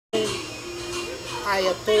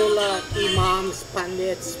Ayatollah, Imams,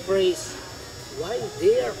 Pandits, priests, while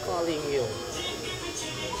they are calling you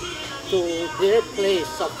to their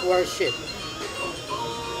place of worship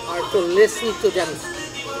or to listen to them,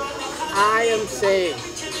 I am saying,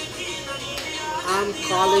 I'm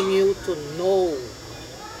calling you to know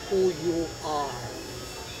who you are.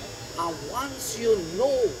 And once you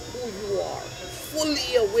know who you are,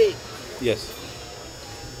 fully awake, Yes.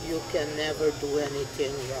 you can never do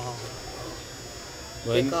anything wrong.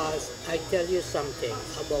 Because I tell you something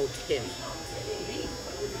about him.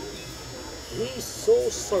 He's so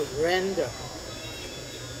surrendered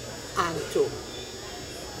unto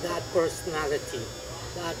that personality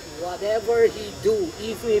that whatever he do,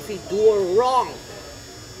 even if he do a wrong,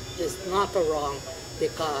 is not a wrong,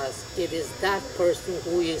 because it is that person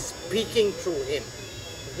who is speaking through him,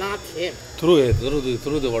 not him. Through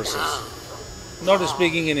the verses. Not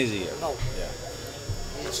speaking in his ear. No. Yeah.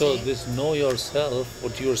 So this know yourself,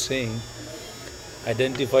 what you're saying,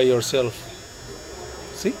 identify yourself.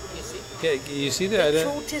 See? You see? Yeah, you see The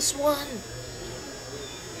truth is one.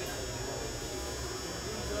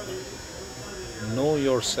 Know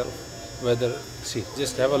yourself.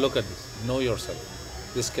 Just have a look at this. Know yourself.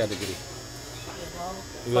 This category.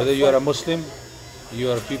 Whether you are a Muslim,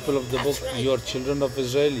 you are people of the book, right. you are children of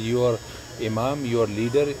Israel, you are Imam, you are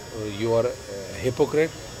leader, you are a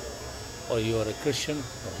hypocrite, or you are a Christian,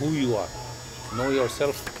 who you are. Know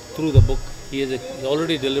yourself through the book. He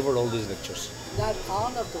already delivered all these lectures. That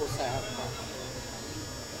all of those I have come.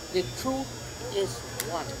 The truth is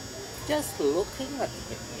one. Just looking at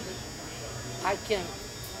him, I can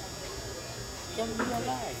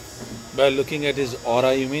realize. By looking at his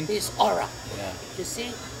aura, you mean? His aura. Yeah. You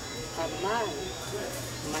see, a man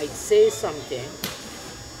might say something,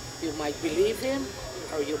 you might believe him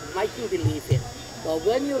or you mightn't believe him. But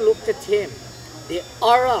when you look at him, the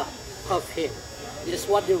aura of him is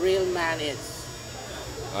what the real man is.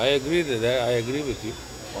 I agree with that. I agree with you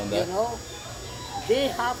on that. You know, they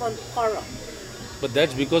have an aura. But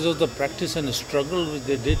that's because of the practice and struggle which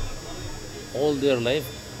they did all their life,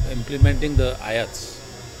 implementing the ayats.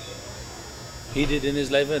 He did in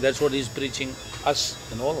his life, and that's what he's preaching us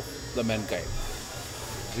and all of the mankind.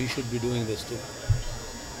 We should be doing this too.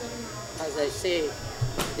 As I say,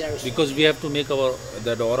 there's Because we have to make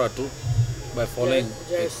that aura too by following.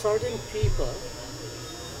 there are certain people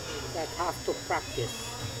that have to practice.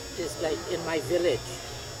 Just like in my village,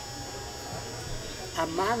 a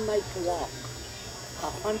man might walk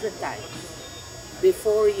 100 times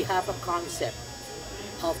before he have a concept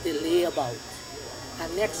of the layabout.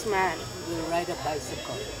 And next man will ride a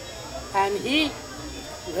bicycle, and he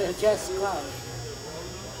will just come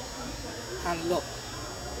and look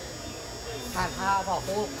and have a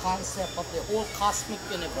whole concept of the whole cosmic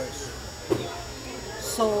universe.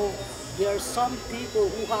 So there are some people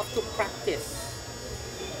who have to practice.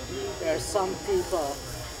 There are some people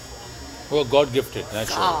Who are God gifted,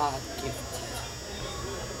 naturally. God gifted.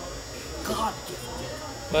 God gifted.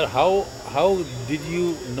 But how did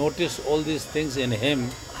you notice all these things in him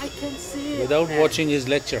I can see it. without man. watching his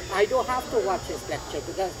lecture? I don't have to watch his lecture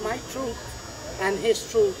because my truth and his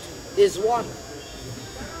truth is one.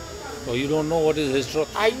 So you don't know what is his truth?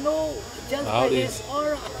 I know just How by do you- his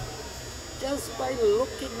aura, just by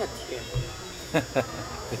looking at him.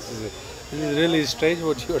 This is really strange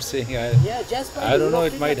what you are saying. Yeah, just by I don't know, it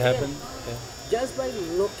looking might at happen. him. Yeah. Just by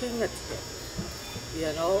looking at him,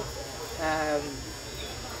 you know. I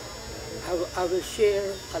will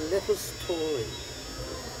share a little story.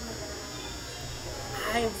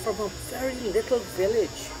 I am from a very little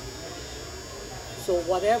village. So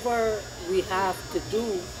whatever we have to do,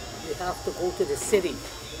 we have to go to the city.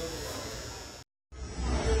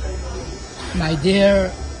 My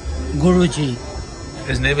dear Guruji,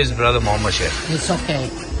 His name is Brother Muhammad Sheikh. it's okay.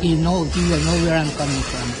 He will know where I'm coming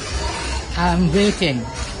from. I'm waiting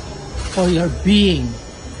for your being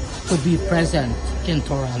to be present in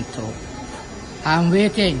Toronto. I'm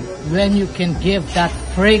waiting when you can give that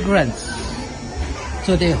fragrance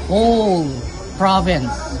to the whole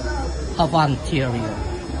province of Ontario.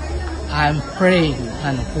 I'm praying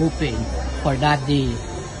and hoping for that day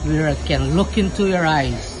where I can look into your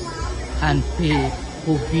eyes and pay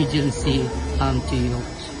obedience unto you.